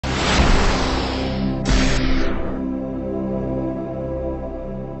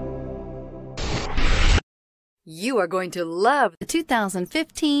You are going to love the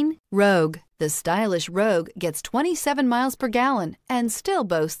 2015 Rogue. The stylish Rogue gets 27 miles per gallon and still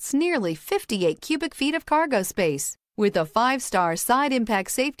boasts nearly 58 cubic feet of cargo space. With a 5-star side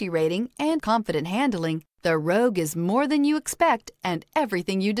impact safety rating and confident handling, the Rogue is more than you expect and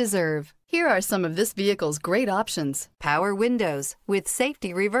everything you deserve. Here are some of this vehicle's great options: power windows with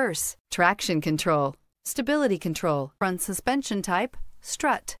safety reverse, traction control, stability control, front suspension type,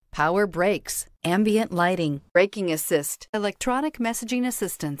 strut, power brakes, ambient lighting, braking assist, electronic messaging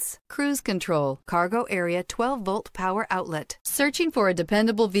assistance, cruise control, cargo area 12-volt power outlet. Searching for a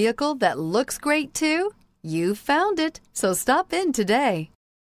dependable vehicle that looks great too? You found it, so stop in today.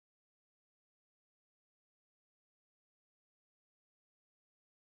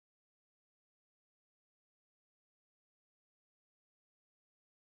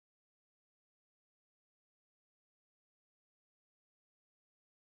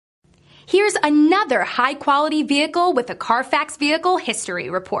 Here's another high-quality vehicle with a Carfax Vehicle History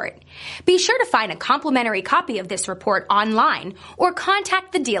Report. Be sure to find a complimentary copy of this report online or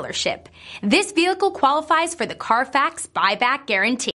contact the dealership. This vehicle qualifies for the Carfax Buyback Guarantee.